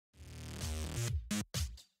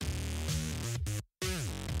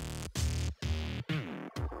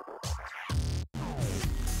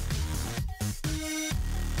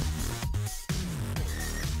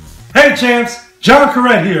Hey champs, John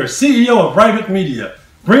Couret here, CEO of Right Media,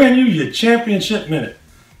 bringing you your Championship Minute.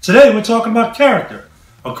 Today we're talking about character.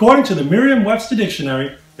 According to the Merriam-Webster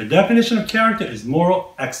Dictionary, the definition of character is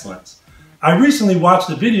moral excellence. I recently watched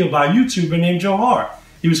a video by a YouTuber named Johar.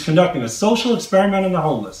 He was conducting a social experiment on the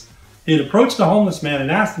homeless. He had approached the homeless man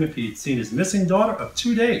and asked him if he had seen his missing daughter of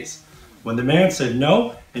 2 days. When the man said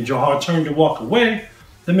no and Johar turned to walk away,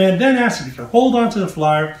 the man then asked if he could hold on to the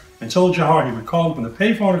flyer and told Johar he would call him from the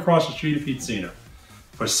payphone across the street if he'd seen her.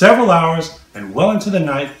 For several hours and well into the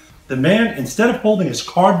night, the man, instead of holding his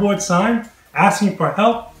cardboard sign, asking for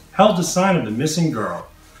help, held the sign of the missing girl.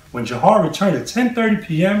 When Johar returned at 10:30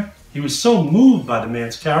 p.m., he was so moved by the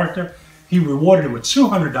man's character, he rewarded him with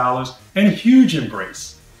 $200 and a huge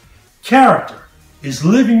embrace. Character is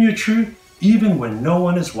living your truth even when no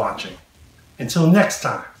one is watching. Until next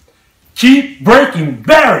time, keep breaking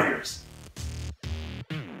barriers.